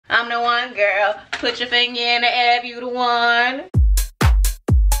I'm the one, girl. Put your finger in the air if you the one.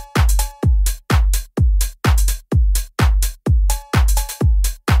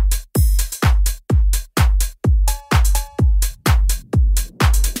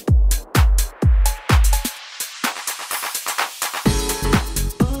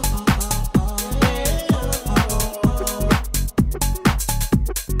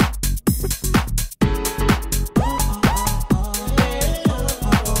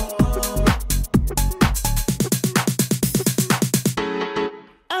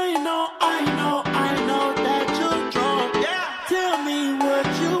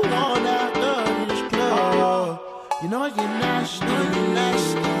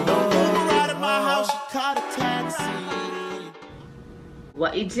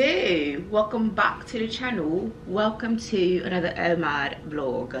 What you do? Welcome back to the channel. Welcome to another OMAD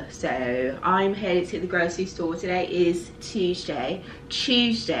vlog. So I'm headed to the grocery store. Today is Tuesday.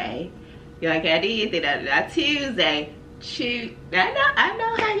 You're like, I did it, not Tuesday. I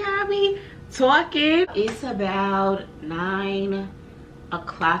know how y'all be talking. It's about 9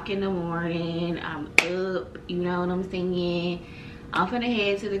 o'clock in the morning. I'm up, you know what I'm saying? I'm finna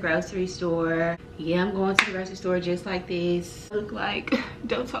head to the grocery store. Yeah, I'm going to the grocery store just like this. Look like,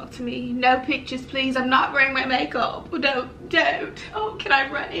 don't talk to me. No pictures, please. I'm not wearing my makeup. Don't. Oh, can I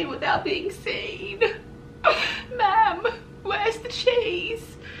run in without being seen? Ma'am, where's the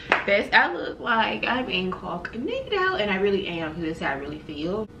cheese? I look like I'm incognito, and I really am, because that's how I really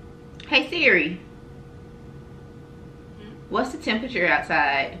feel. Hey Siri, what's the temperature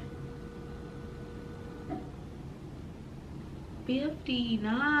outside?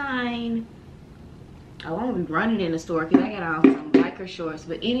 59. I won't be running in the store because I got on some biker shorts.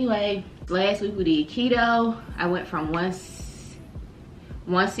 But anyway, last week we did keto. I went from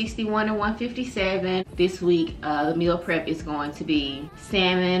 161 to 157. This week the meal prep is going to be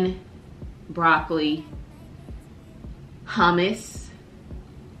salmon, broccoli, hummus,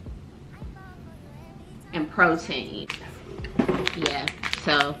 and protein. Yeah,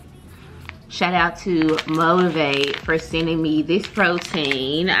 so shout out to Motivate for sending me this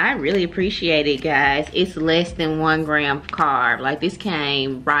protein. I really appreciate it, guys. It's less than 1 gram carb. Like, this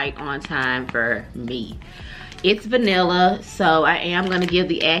came right on time for me. It's vanilla, so I am gonna give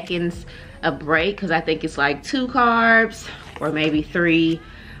the Atkins a break because I think it's like 2 carbs or maybe 3.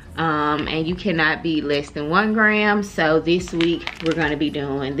 And you cannot be less than 1 gram. So this week we're gonna be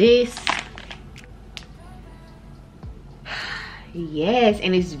doing this. Yes,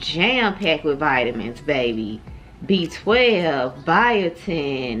 and it's jam-packed with vitamins, baby. B12,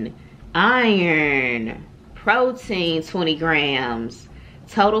 biotin, iron, protein 20 grams,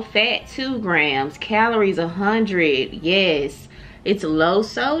 total fat 2 grams, calories 100. Yes, it's low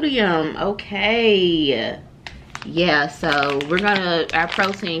sodium. Okay. Yeah, so our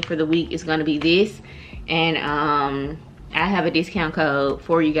protein for the week is gonna be this. And I have a discount code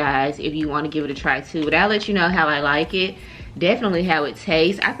for you guys if you want to give it a try too. But I'll let you know how I like it. Definitely how it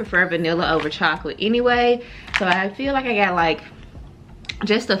tastes. I prefer vanilla over chocolate anyway, so I feel like I got like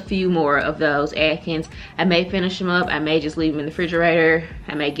just a few more of those Atkins. I may finish them up. I may just leave them in the refrigerator.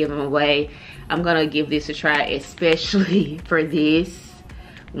 I may give them away. I'm gonna give this a try, especially for this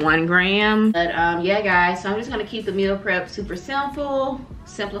 1 gram. But yeah, guys, so I'm just gonna keep the meal prep super simple,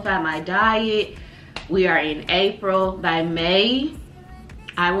 simplify my diet. We are in April. By May,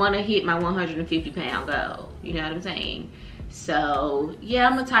 I want to hit my 150-pound goal. You know what I'm saying? So yeah,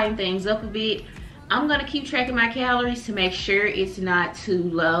 I'm gonna tighten things up a bit. I'm gonna keep tracking my calories to make sure it's not too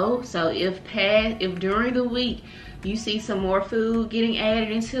low. So if during the week you see some more food getting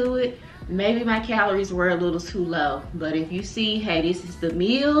added into it, maybe my calories were a little too low. But if you see, hey, this is the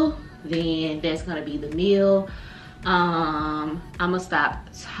meal, then that's gonna be the meal. I'm gonna stop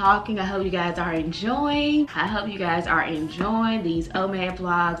talking. I hope you guys are enjoying. I hope you guys are enjoying these OMAD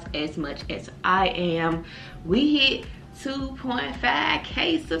vlogs as much as I am. We hit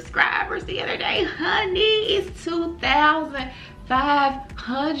 2.5K subscribers the other day, honey. It's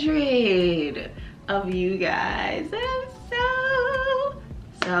 2,500 of you guys. I'm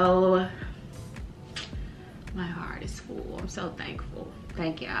so my heart is full. I'm so thankful.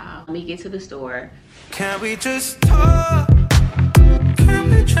 Thank y'all. Let me get to the store. Can we just talk?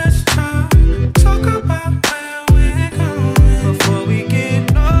 Can we just talk? Talk about where we're going before we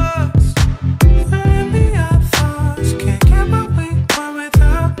get lost. And the other thoughts can't get my way on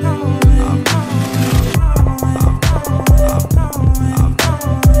without knowing.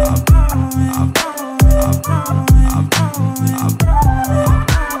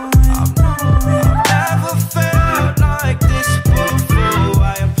 Never felt like this before. I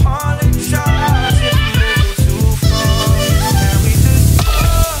apologize if you're too far.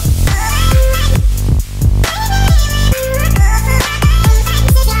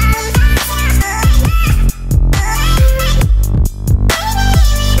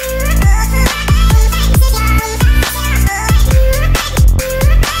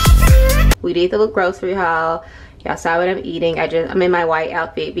 we did the little grocery haul. Y'all saw what I'm eating. I'm in my white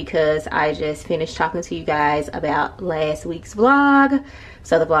outfit because I just finished talking to you guys about last week's vlog.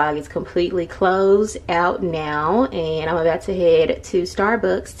 So the vlog is completely closed out now, and I'm about to head to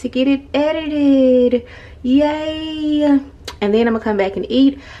Starbucks to get it edited. Yay! And then I'm gonna come back and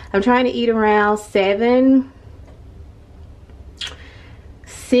eat. I'm trying to eat around 6,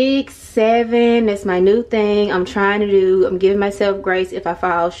 7. That's my new thing. I'm giving myself grace if I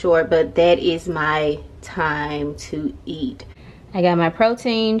fall short, but that is my time to eat. I got my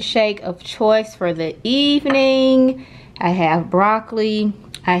protein shake of choice for the evening. I have broccoli,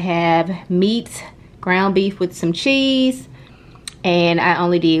 I have meat, ground beef with some cheese, and I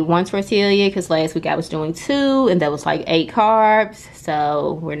only did 1 tortilla because last week I was doing 2 and that was like 8 carbs,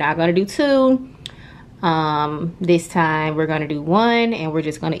 so we're not gonna do 2. This time we're gonna do 1, and we're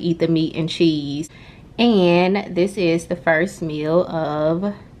just gonna eat the meat and cheese. And this is the first meal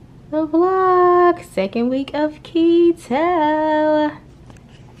of the vlog, 2nd week of keto.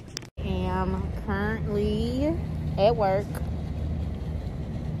 I am currently at work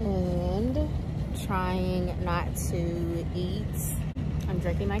and trying not to eat. I'm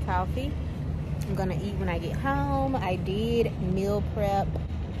drinking my coffee. I'm gonna eat when I get home. I did meal prep,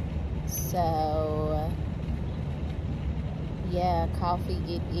 so yeah, coffee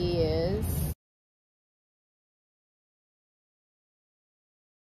it is.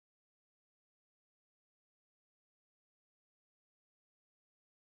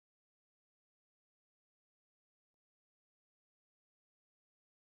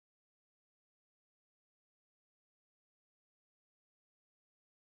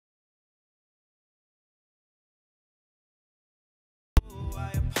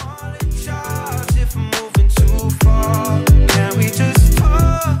 I apologize if I'm moving too far. Can we just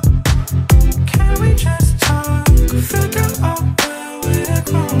talk? Can we just talk? Figure out where we're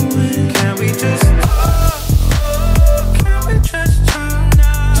going. Can we just talk? Can we just talk?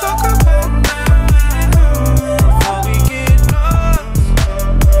 Talk about where we're going before we get lost.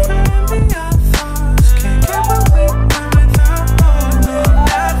 Maybe our thoughts can't get what we want without knowing.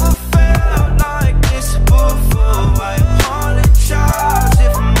 Never felt like this before. I apologize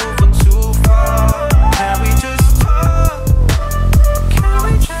if I'm moving too far. Can we just talk? Can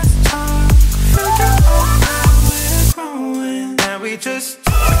we just talk? Figure out where we're going. Can we just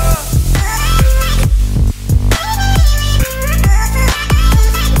talk?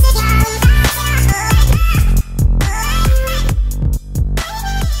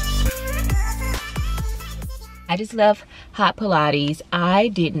 I just left hot Pilates. I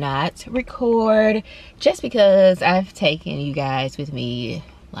did not record just because I've taken you guys with me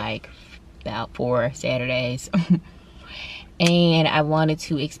like about 4 Saturdays. And I wanted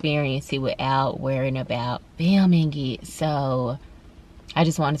to experience it without worrying about filming it. So I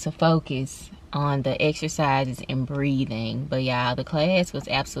just wanted to focus on the exercises and breathing. But yeah, the class was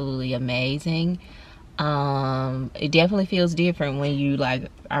absolutely amazing. It definitely feels different when you like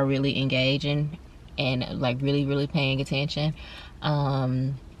are really engaging and like really paying attention.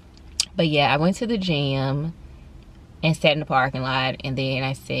 But yeah, I went to the gym and sat in the parking lot, and then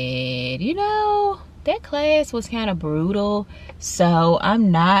I said, you know, that class was kind of brutal, so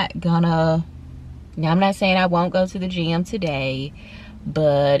I'm not saying I won't go to the gym today,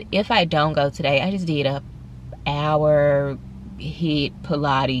 but if I don't go today, I just did a hour HIIT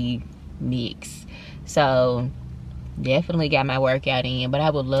Pilates mix, so definitely got my workout in. But I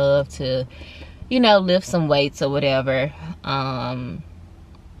would love to, you know, lift some weights or whatever.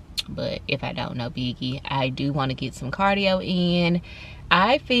 But if I don't, no biggie. I do want to get some cardio in.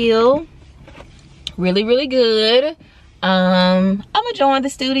 I feel really good. I'm gonna join the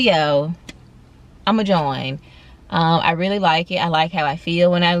studio. I'm gonna join. I really like it. I like how I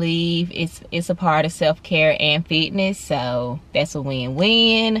feel when I leave. It's a part of self-care and fitness, so that's a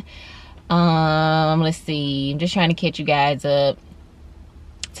win-win. Let's see. I'm just trying to catch you guys up.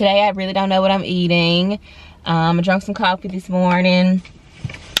 Today I really don't know what I'm eating. I drank some coffee this morning.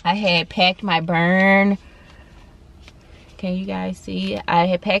 I had packed my burn. Can you guys see? I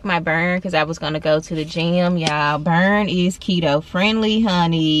had packed my burn because I was going to go to the gym. Y'all, burn is keto friendly,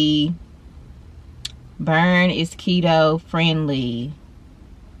 honey. Burn is keto friendly.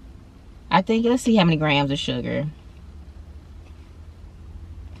 I think, let's see how many grams of sugar.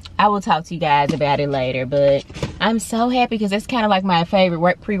 I will talk to you guys about it later, but I'm so happy because it's kind of like my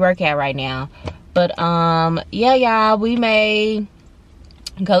favorite pre-workout right now. But yeah, y'all, we may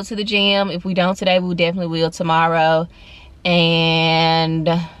go to the gym. If we don't today, we definitely will tomorrow. And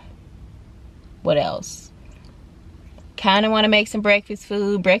what else? Kind of want to make some breakfast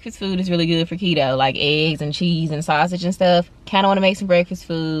food. Breakfast food is really good for keto, like eggs and cheese and sausage and stuff. Kind of want to make some breakfast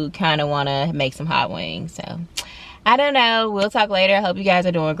food. Kind of want to make some hot wings. So I don't know. We'll talk later. I hope you guys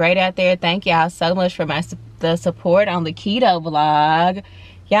are doing great out there. Thank y'all so much for the support on the keto vlog.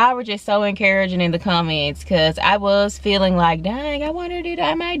 Y'all were just so encouraging in the comments, because I was feeling like, dang, I wondered,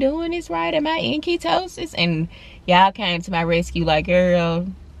 am I doing this right? Am I in ketosis? And y'all came to my rescue like, girl,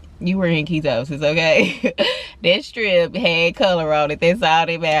 you were in ketosis, okay? That strip had color on it. That's all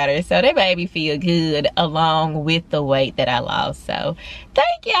that matters. So that made me feel good along with the weight that I lost. So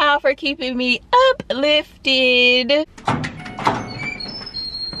thank y'all for keeping me uplifted.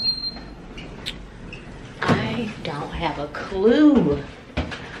 I don't have a clue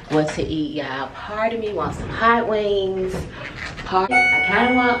what to eat, y'all. Part of me wants some hot wings. I kind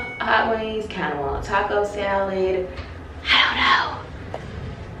of want hot wings, kind of want taco salad. I don't know.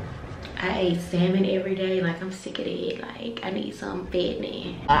 I ate salmon every day. Like, I'm sick of it. Like, I need some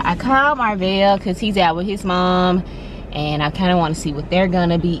fattening. I called Marvell because he's out with his mom, and I kind of want to see what they're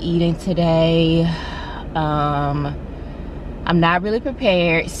gonna be eating today. I'm not really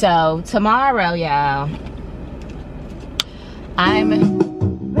prepared. So tomorrow, y'all, baby,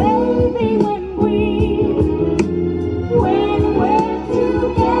 when we're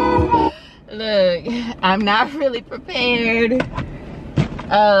together. Look, I'm not really prepared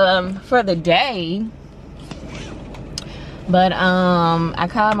for the day, but I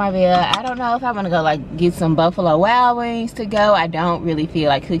called Marvell. I don't know if I'm gonna go like get some Buffalo Wild Wings to go. I don't really feel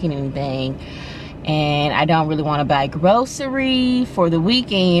like cooking anything, and I don't really want to buy grocery for the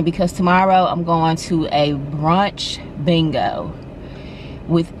weekend, because tomorrow I'm going to a brunch bingo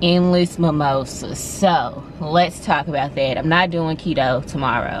with endless mimosas. So let's talk about that. I'm not doing keto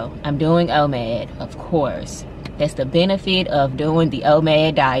tomorrow. I'm doing OMAD, of course. That's the benefit of doing the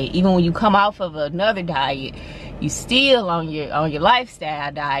OMAD diet. Even when you come off of another diet, you still on your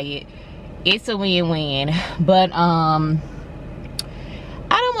lifestyle diet. It's a win-win. But I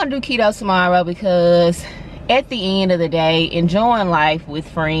don't want to do keto tomorrow, because at the end of the day, enjoying life with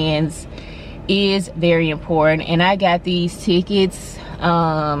friends is very important. And I got these tickets.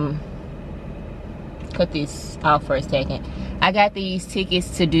 Cut this off for a second. I got these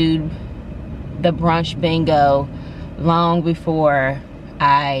tickets to do the brunch bingo long before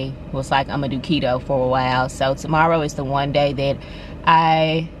I was like, I'm gonna do keto for a while. So tomorrow is the one day that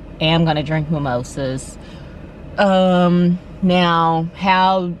I am gonna drink mimosas. Now,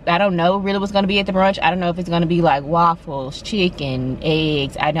 I don't know really what's gonna be at the brunch. I don't know if it's gonna be like waffles, chicken,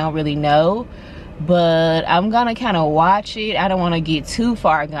 eggs. I don't really know, but I'm gonna kind of watch it. I don't want to get too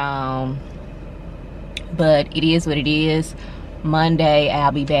far gone, but it is what it is. Monday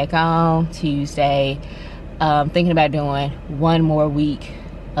I'll be back on. Tuesday, thinking about doing one more week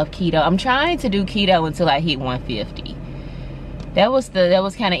of keto. I'm trying to do keto until I hit 150. That was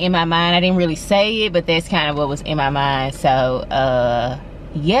kind of in my mind. I didn't really say it, but that's kind of what was in my mind. So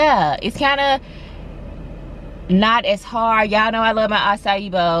yeah, it's kind of not as hard. Y'all know I love my acai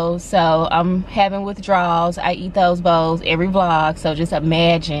bowls, so I'm having withdrawals. I eat those bowls every vlog, so just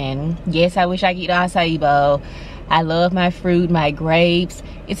imagine. Yes, I wish I could eat an acai bowl. I love my fruit, my grapes.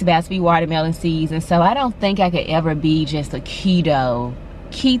 It's about to be watermelon season, so I don't think I could ever be just a keto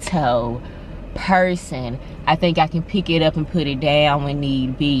person. I think I can pick it up and put it down when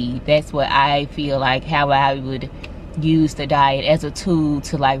need be. That's what I feel like, how I would use the diet as a tool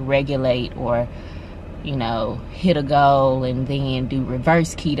to like regulate, or you know, hit a goal and then do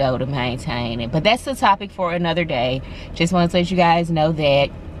reverse keto to maintain it. But that's the topic for another day. Just wanted to let you guys know that.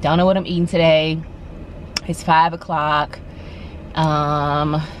 Don't know what I'm eating today. It's 5 o'clock.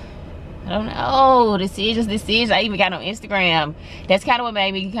 I don't know. Decisions. I even got on Instagram. That's kind of what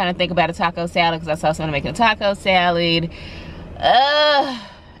made me kind of think about a taco salad, because I saw someone making a taco salad. I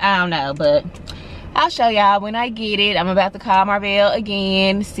don't know, but I'll show y'all when I get it. I'm about to call Marvell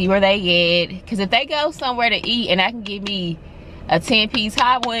again, see where they at. Because if they go somewhere to eat and I can get me a 10-piece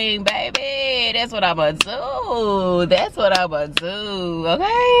hot wing, baby, that's what I'm gonna do. That's what I'm gonna do,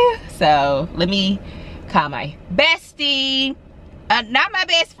 okay? So let me call my bestie. Not my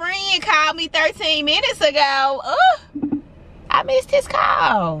best friend, called me 13 minutes ago. I missed his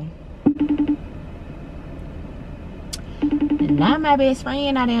call. Not my best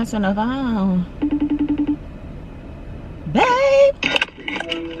friend, not answering the phone. Babe.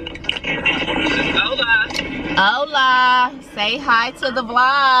 Hola. Hola. Say hi to the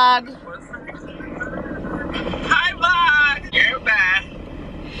vlog. Hi, vlog. You're back.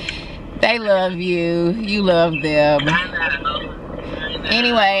 They love you. You love them. I know.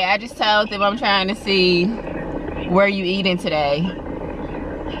 Anyway, I just told them I'm trying to see where you eating today.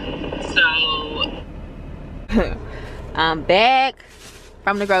 So, I'm back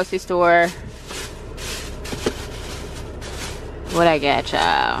from the grocery store. What I got,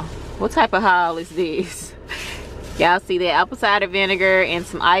 y'all? What type of haul is this? Y'all see that apple cider vinegar and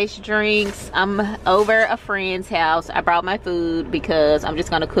some iced drinks. I'm over a friend's house. I brought my food because I'm just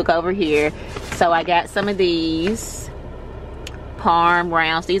gonna cook over here. So I got some of these parm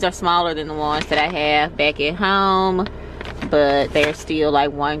rounds. These are smaller than the ones that I have back at home, but they're still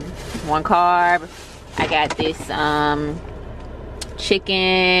like one carb. I got this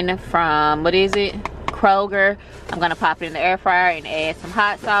chicken from, what is it, Kroger. I'm gonna pop it in the air fryer and add some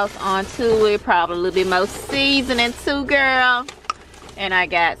hot sauce onto it, probably a little bit more seasoning too, girl. And I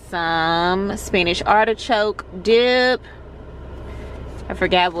got some spinach artichoke dip. I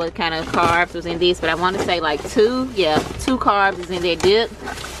forgot what kind of carbs was in this, but I want to say like 2 carbs is in that dip.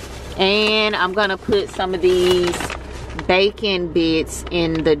 And I'm gonna put some of these bacon bits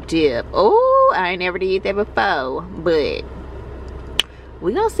in the dip. Oh, I ain't never did that before, but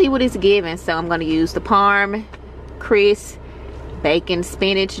we're gonna see what it's giving. So I'm gonna use the parm crisp bacon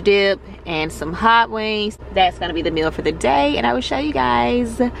spinach dip and some hot wings. That's gonna be the meal for the day, and I will show you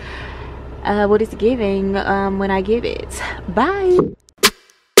guys what it's giving when I give it. Bye.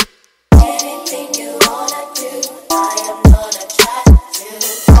 Anything you wanna do, I am gonna try to.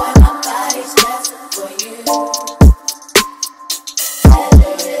 Boy, my body's just for you.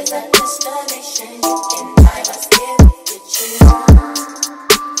 Pleasure is a destination, and I must give it to you.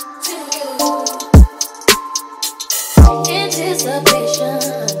 Anticipation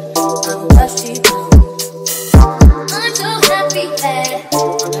of what's to come. I'm so happy that I'm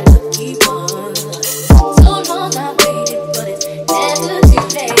a lucky one. So long I waited, but it's never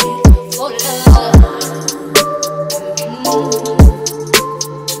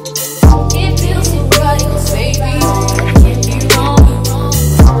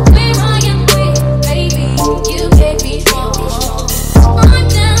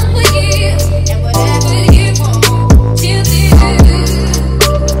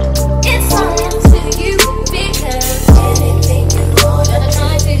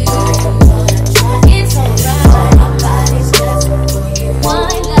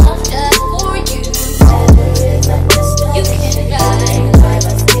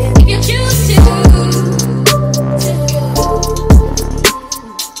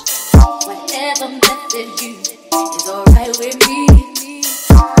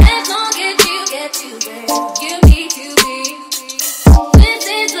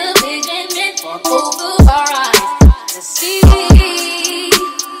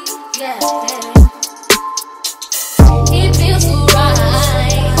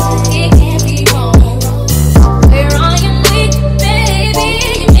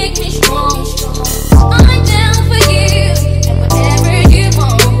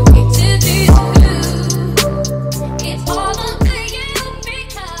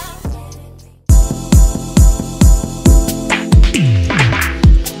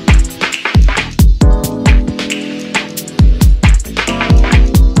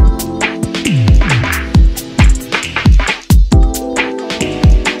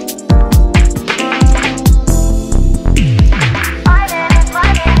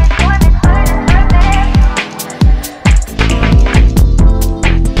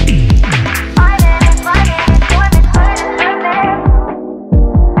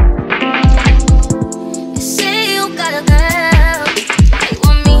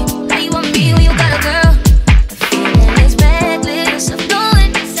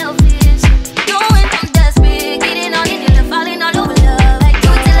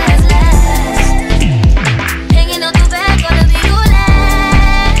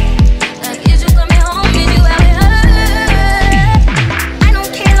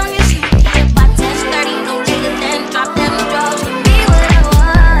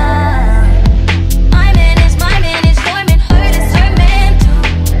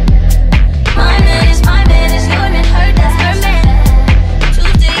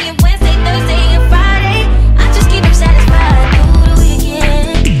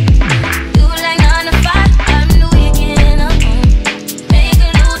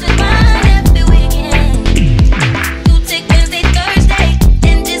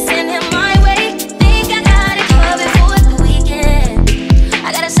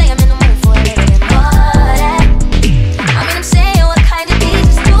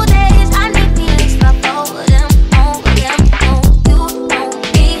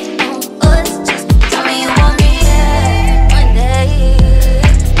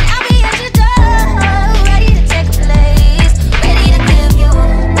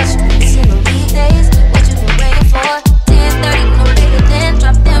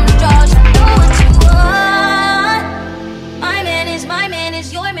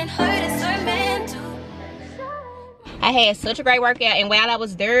had such a great workout, and while I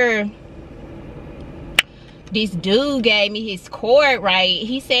was there, this dude gave me his cord, right?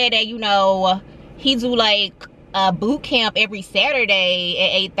 He said that, you know, he do like a boot camp every Saturday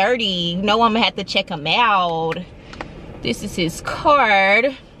at 8:30. You know, I'm gonna have to check him out. This is his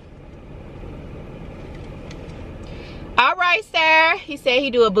card. All right, sir. He said he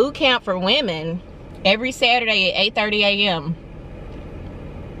do a boot camp for women every Saturday at 8:30 a.m.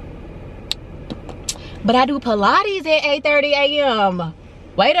 But I do Pilates at 8:30 a.m.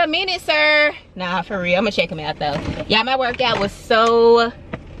 Wait a minute, sir. Nah, for real. I'm gonna check him out though. Yeah, my workout was so...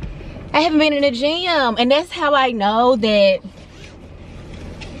 I haven't been in the gym, and that's how I know that,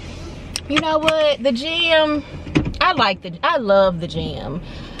 you know what, the gym, I love the gym.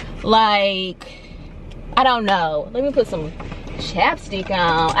 Like, I don't know. Let me put some chapstick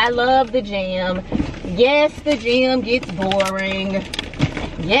on. I love the gym. Yes, the gym gets boring.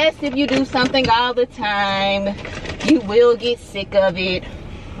 Yes, if you do something all the time, you will get sick of it.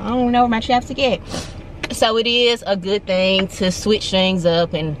 I don't know where my chapstick at. So it is a good thing to switch things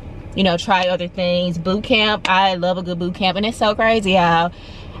up and, you know, try other things. Boot camp, I love a good boot camp, and it's so crazy how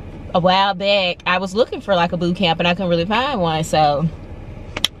a while back I was looking for like a boot camp and I couldn't really find one. So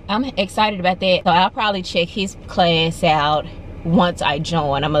I'm excited about that. So I'll probably check his class out once I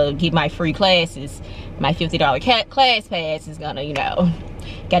join. I'm gonna get my free classes. My $50 class pass is gonna, you know,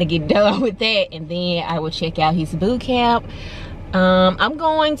 gotta get done with that, and then I will check out his boot camp. I'm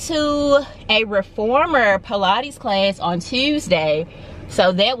going to a reformer Pilates class on Tuesday,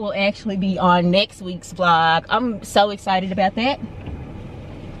 so that will actually be on next week's vlog. I'm so excited about that.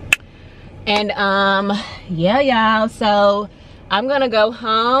 And yeah, y'all, so I'm gonna go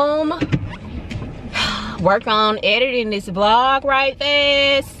home, work on editing this vlog right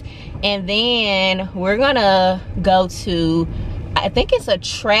fast, and then we're gonna go to, I think it's a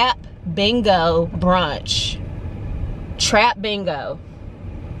trap bingo brunch. Trap bingo.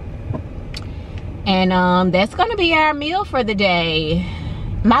 And that's gonna be our meal for the day.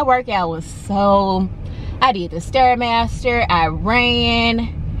 My workout was so, I did the Stairmaster, I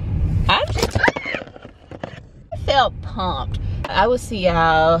ran, I felt pumped. I will see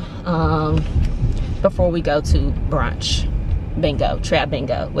y'all before we go to brunch. Bingo, trap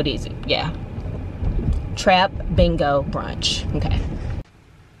bingo, what is it? Yeah, trap bingo brunch. Okay.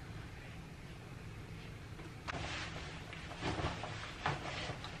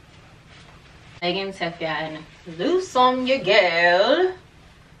 Leggings have gotten loose on your girl.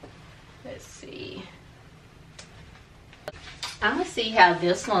 Let's see. I'm gonna see how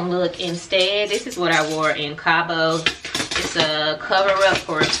this one look instead. This is what I wore in Cabo. It's a cover up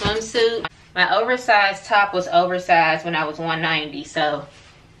for a swimsuit. My oversized top was oversized when I was 190, so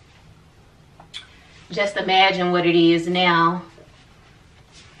just imagine what it is now.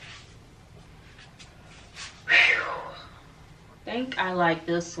 Whew. I think I like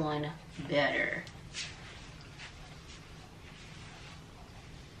this one better.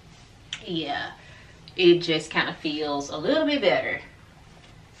 Yeah, it just kind of feels a little bit better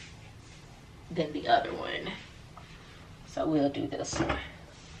than the other one, so we'll do this one.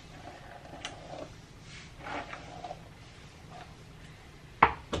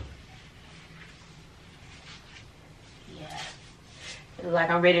 Yeah, feel like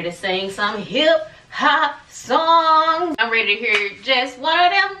I'm ready to sing some hip hop song. I'm ready to hear just one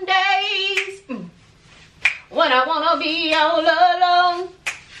of them days when I wanna be all alone.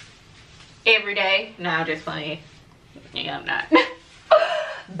 Every day. No, I'm just playing. Yeah, I'm not. Baby,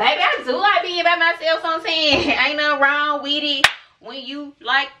 I do like being by myself sometimes. Ain't nothing wrong with it when you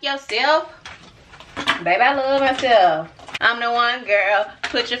like yourself. Baby, I love myself. I'm the one, girl.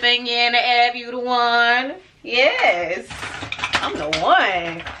 Put your finger in the air if you the one. Yes, I'm the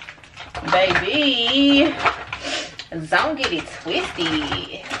one. Baby, don't get it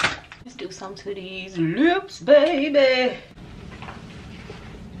twisted. Let's do something to these lips, baby.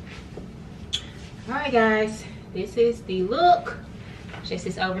 Alright guys, this is the look. Just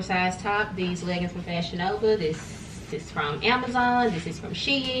this oversized top, these leggings from Fashion Nova. This is from Amazon, this is from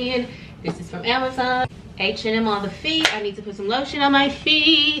Shein, this is from Amazon. H&M on the feet. I need to put some lotion on my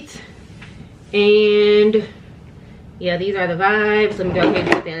feet. And yeah, these are the vibes. Let me go ahead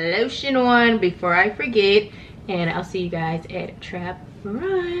and put the lotion on before I forget. And I'll see you guys at Trap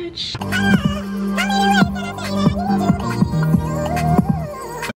Brunch.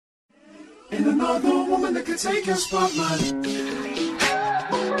 And another woman that can take your spotlight.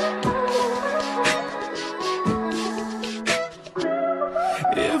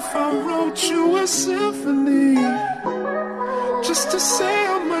 If I wrote you a symphony, just to say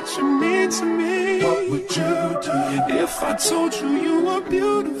how much you mean to me, what would you do? If I told you you were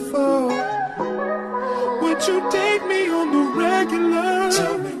beautiful, would would you date me on the regular?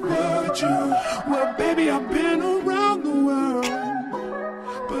 Tell me, would you? Well, baby, I've been around the world,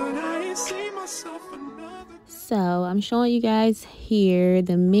 but I ain't seen myself another. So I'm showing you guys here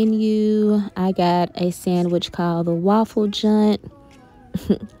the menu. I got a sandwich called the Waffle Junt.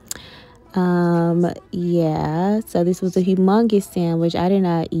 Yeah, so this was a humongous sandwich. I did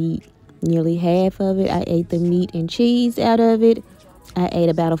not eat nearly half of it. I ate the meat and cheese out of it. I ate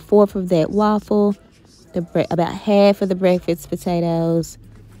about 1/4 of that waffle, about half of the breakfast potatoes.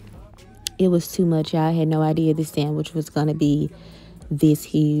 It was too much, y'all. I had no idea this sandwich was gonna be this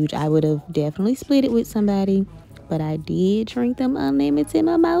huge. I would have definitely split it with somebody, but I did drink them unlimited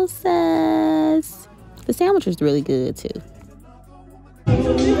mimosas. The sandwich was really good too.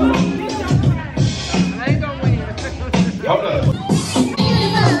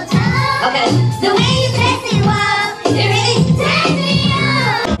 Okay, the way you dress it, wow, it really turns me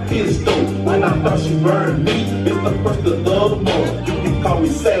on. His dope, when I thought she burned me, it's the first to love more. You can call me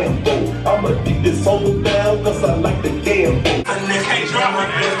Sambo. I'ma dig this whole down, cause I like the gamble. And this ain't drama,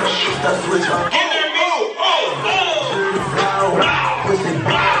 that's switch on.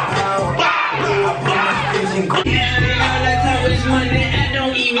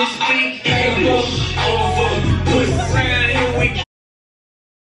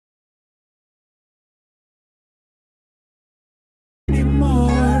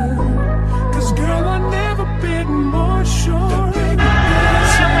 Cause girl, I never been more sure.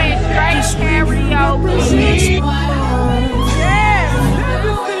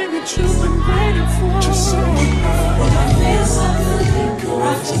 Everything that you've been waiting for. Just so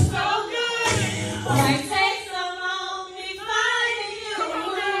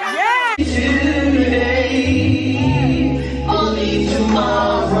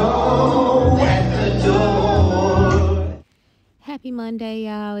Happy Monday,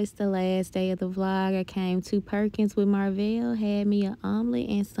 y'all. It's the last day of the vlog. I came to Perkins with Marvell, had me an omelet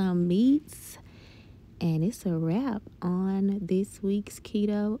and some meats. And it's a wrap on this week's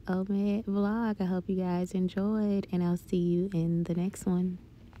Keto OMAD vlog. I hope you guys enjoyed, and I'll see you in the next one.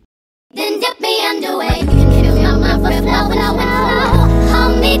 Then dip me underway. You can feel my mind for flow when I flow.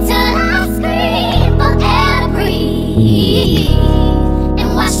 Hold me till I scream for air to breathe, and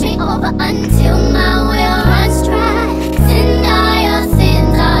wash me over until my